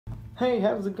Hey,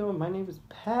 how's it going? My name is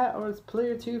Pat, or it's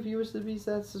Player 2 if you wish to be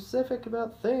that specific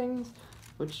about things,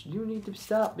 which you need to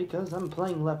stop because I'm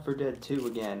playing Left 4 Dead 2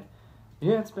 again.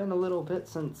 Yeah, it's been a little bit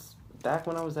since back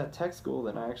when I was at tech school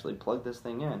that I actually plugged this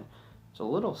thing in. It's a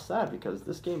little sad because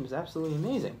this game is absolutely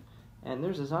amazing. And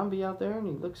there's a zombie out there and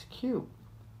he looks cute.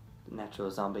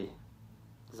 Natural zombie.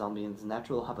 Zombie in his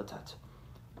natural habitat.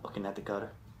 Looking at the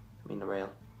gutter. The rail.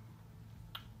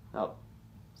 Oh,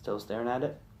 still staring at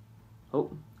it.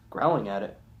 Oh. Growling at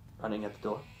it, running at the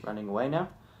door, running away now, a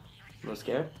little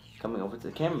scared, coming over to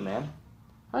the cameraman.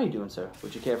 How you doing, sir?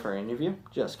 Would you care for an interview?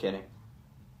 Just kidding.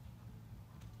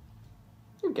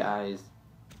 You guys.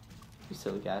 You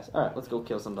silly guys. Alright, let's go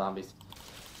kill some zombies.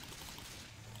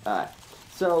 Alright,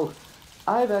 so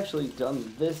I've actually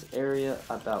done this area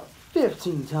about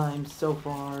 15 times so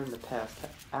far in the past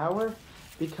hour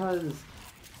because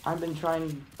I've been trying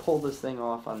to pull this thing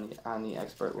off on the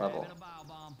expert level.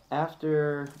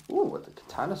 After with the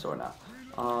katana sword now.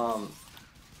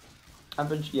 I've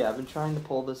been trying to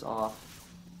pull this off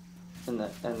in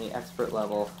the expert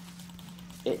level.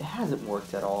 It hasn't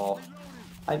worked at all.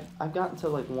 I've gotten to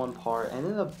like one part and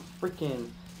then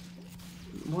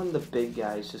one of the big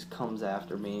guys just comes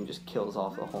after me and just kills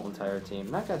off the whole entire team.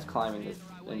 And that guy's climbing this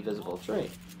invisible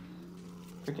tree.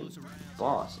 Freaking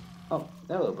boss. Oh,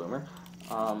 hello, Boomer.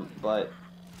 But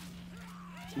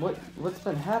what's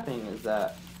been happening is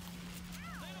that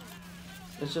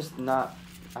it's just not,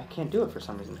 I can't do it for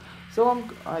some reason. So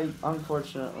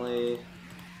unfortunately,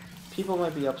 people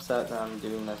might be upset that I'm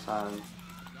doing this not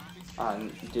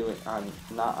on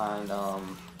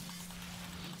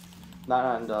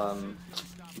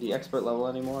the expert level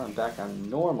anymore. I'm back on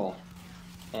normal,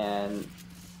 and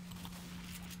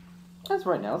as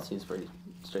right now it seems pretty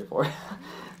straightforward.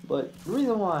 But the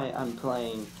reason why I'm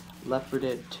playing Left 4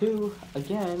 Dead 2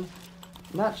 again,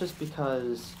 not just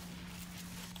because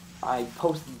I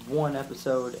posted one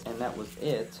episode and that was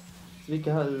it, it's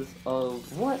because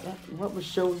of what was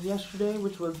shown yesterday,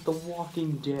 which was The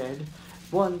Walking Dead,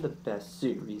 one of the best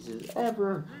series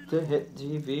ever to hit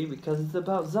TV because it's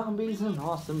about zombies and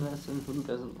awesomeness, and who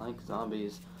doesn't like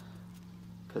zombies?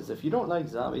 Because if you don't like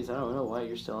zombies, I don't know why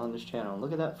you're still on this channel.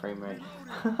 Look at that frame rate.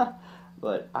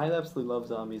 But I absolutely love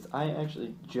zombies. I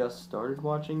actually just started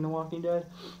watching The Walking Dead.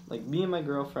 Like, me and my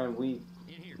girlfriend, we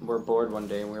were bored one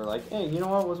day and we were like, hey, you know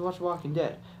what, let's watch Walking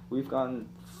Dead. We've gone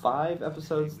 5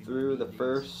 episodes through the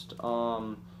first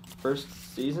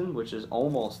season, which is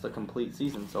almost a complete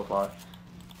season so far.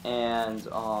 And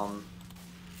oh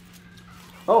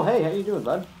hey, how you doing,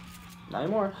 bud? Not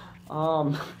anymore.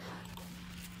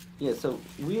 Yeah, so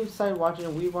we decided watching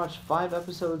it. We watched 5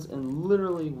 episodes and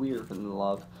literally we were in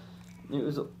love. It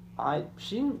was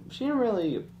she didn't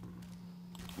really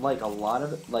like a lot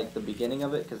of it, like the beginning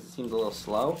of it, because it seemed a little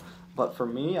slow. But for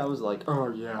me, I was like, oh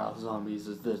yeah, zombies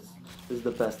is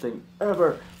the best thing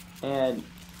ever. And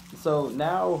so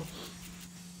now,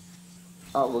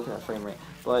 oh, look at that frame rate.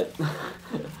 But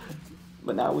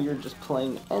but now we are just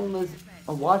playing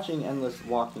watching endless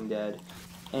Walking Dead,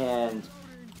 and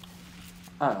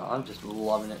I don't know, I'm just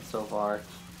loving it so far.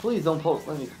 Please don't post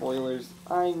any spoilers.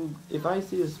 If I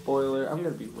see a spoiler, I'm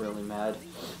gonna be really mad.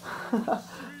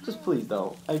 Just please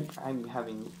though. I'm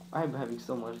having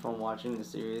so much fun watching the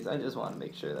series. I just want to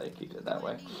make sure that I keep it that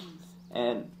way.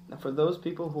 And for those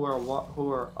people who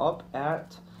are up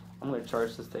at, I'm gonna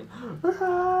charge this thing.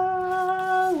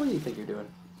 What do you think you're doing?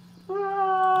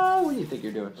 What do you think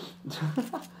you're doing?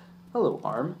 Hello,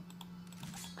 arm.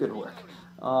 Good work.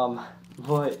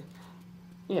 But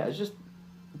yeah, it's just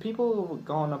people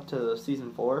going up to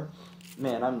season 4.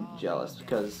 Man, I'm jealous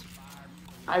because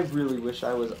I really wish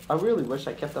I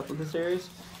kept up with the series.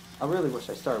 I really wish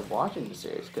I started watching the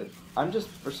series because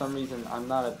for some reason I'm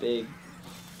not a big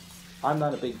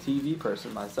TV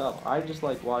person myself. I just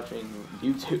like watching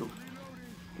YouTube,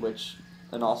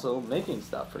 and also making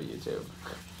stuff for YouTube,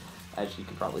 as you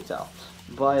can probably tell.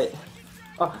 But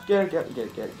oh, get off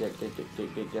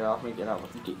me, get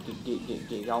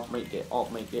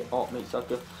off me,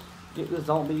 sucker. Get the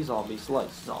zombie, slice,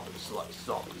 slice.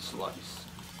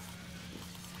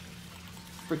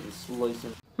 Freaking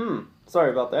slicing.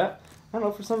 Sorry about that. I don't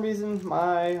know, for some reason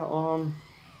my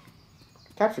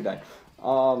capture died.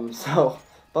 So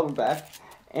but we're back,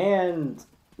 and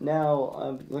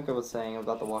now like I was saying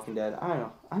about The Walking Dead, I don't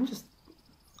know,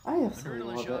 I absolutely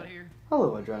love it.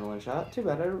 Hello, adrenaline shot. Too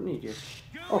bad I don't need you.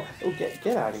 Oh,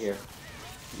 get out of here.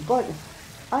 But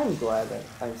I'm glad that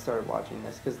I started watching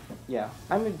this because yeah,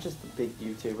 I'm just a big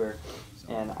YouTuber,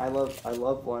 and I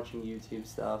love watching YouTube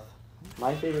stuff.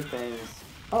 My favorite things.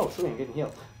 Oh, sweet, I'm getting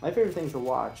healed. My favorite things to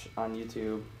watch on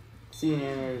YouTube: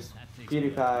 CNNers,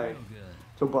 PewDiePie,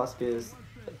 Tobuscus,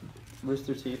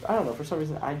 Rooster Teeth. I don't know, for some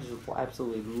reason I just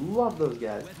absolutely love those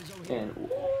guys. And ooh,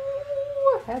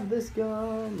 I have this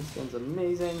gun. This gun's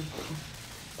amazing.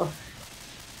 Oh,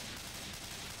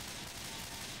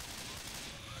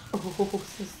 oh,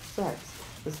 sex.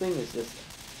 This thing is just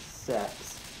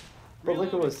sex. But look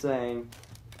at what I was saying.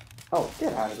 Oh,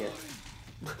 get out of here.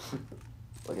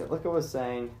 look at what I was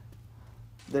saying.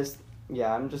 This,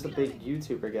 yeah, I'm just a big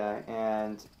YouTuber guy,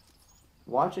 and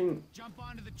watching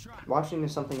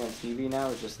something on TV now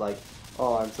is just like,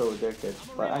 oh, I'm so addicted.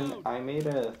 But I made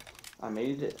an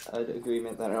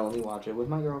agreement that I only watch it with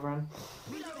my girlfriend.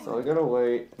 So I gotta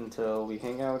wait until we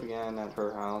hang out again at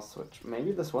her house, which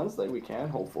maybe this Wednesday we can,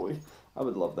 hopefully. I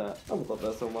would love that. I would love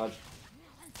that so much.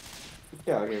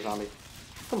 Get out of here, zombie.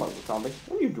 Come on, zombie.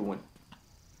 What are you doing?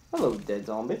 Hello, dead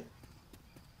zombie.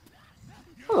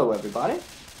 Hello, everybody.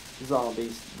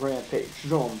 Zombies rampage.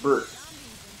 Zombie.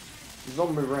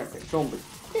 Zombie rampage. Zombie.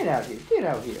 Get out here. Get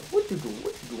out here. What you doing?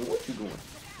 What you doing? What you doing?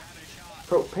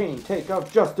 Propane, take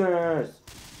out justice.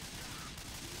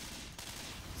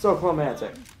 So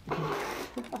climactic.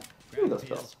 Give me those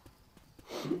pills.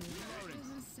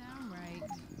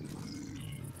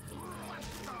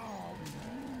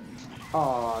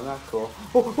 Aw, not cool.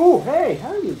 Oh, hey,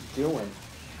 how are you doing?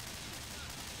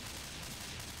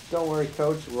 Don't worry,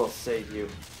 coach, we'll save you.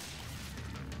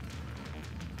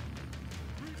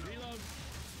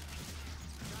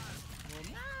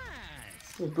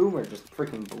 This boomer just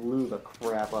freaking blew the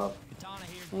crap up.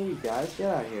 Hey, you guys,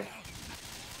 get out of here.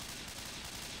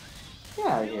 Get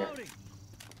out of here.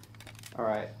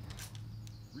 Alright.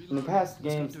 In the past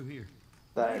games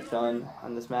that I've done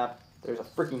on this map, there's a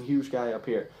freaking huge guy up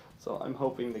here. So I'm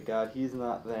hoping to God he's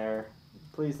not there.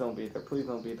 Please don't be there. Please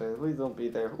don't be there. Please don't be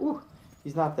there. Ooh,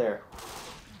 he's not there.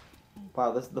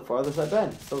 Wow, this is the farthest I've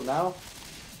been. So now,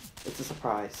 it's a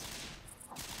surprise.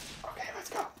 Okay, let's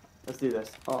go. Let's do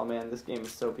this. Oh man, this game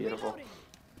is so beautiful.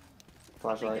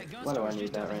 Flashlight. Why do I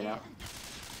need that right now?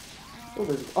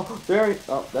 Oh, there he...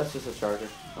 Oh, that's just a charger.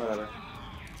 Whatever.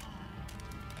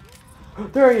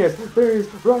 There he is! There he is!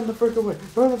 Run the frick away!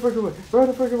 Run the frick away! Run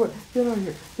the frick away! Get out of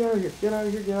here! Get out of here! Get out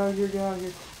of here! Get out of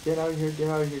here! Get out of here! Get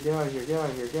out of here! Get out of here! Get out of here! Get out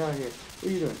of here! Get out of here! What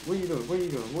are you doing? What are you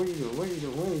doing? What are you doing? What are you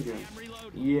doing? What are you doing? What are you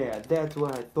doing? Yeah, that's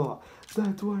what I thought.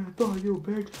 That's what I thought, you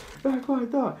bitch. That's what I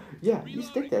thought. Yeah, you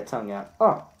stick that tongue out.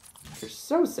 Oh, you're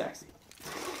so sexy.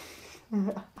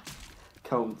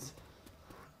 Cones.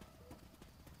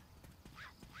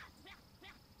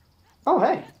 Oh,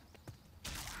 hey.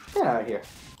 Get out of here.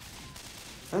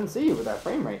 I didn't see you with that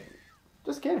frame rate.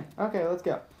 Just kidding. Okay, let's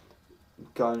go.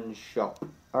 Gun shop.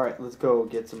 Alright, let's go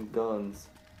get some guns.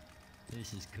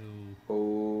 This is cool.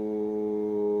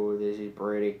 Oh, this is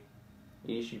pretty.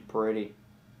 This is pretty.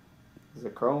 There's a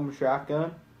chrome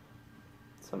shotgun.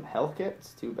 Some health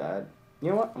kits. Too bad.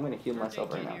 You know what? I'm going to heal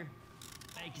myself right now.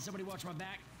 Hey, can somebody watch my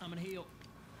back? I'm going to heal.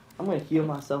 I'm going to heal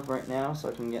myself right now so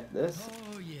I can get this.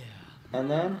 Oh, yeah. And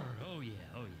then... Oh, yeah.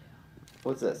 Oh, yeah.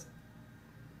 What's this?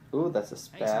 Ooh, that's a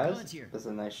spaz. That's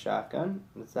a nice shotgun.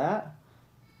 What's that?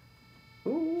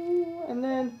 Ooh, and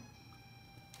then...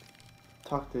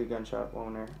 Talk to the gun shop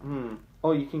owner.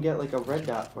 Oh, you can get like a red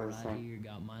dot for this thing. Here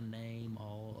got my name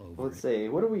all over Let's see.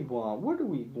 What do we want? What do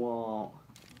we want?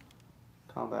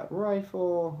 Combat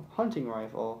rifle, hunting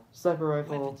rifle, sniper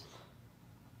rifle,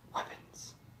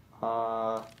 weapons.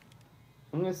 I'm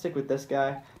gonna stick with this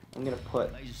guy. I'm gonna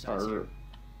put.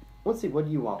 Let's see. What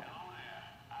do you want?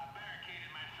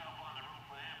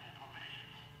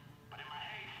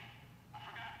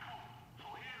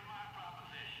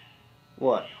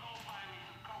 What?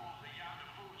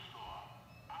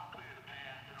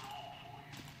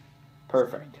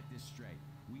 Perfect. Get this straight.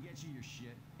 We get you your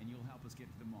shit, and you'll help us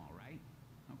get to the mall, right?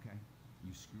 Okay.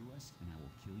 You screw us, and I will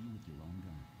kill you with your own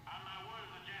gun. On my word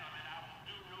as a gentleman, I will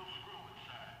do no screwing,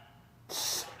 sir.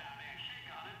 Go down there and shake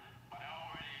on it, but I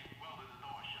already welded the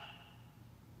door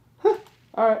shut.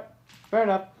 Alright. Fair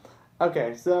enough.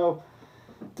 Okay, so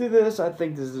to this, I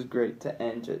think this is great to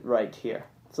end it right here.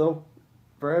 So,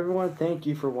 for everyone, thank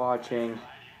you for watching.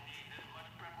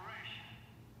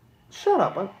 Shut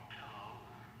up.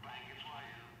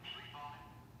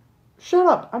 Shut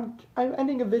up! I'm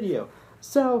ending a video.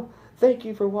 So, thank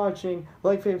you for watching.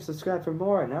 Like, favorite, subscribe for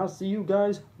more, and I'll see you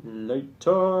guys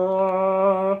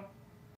later.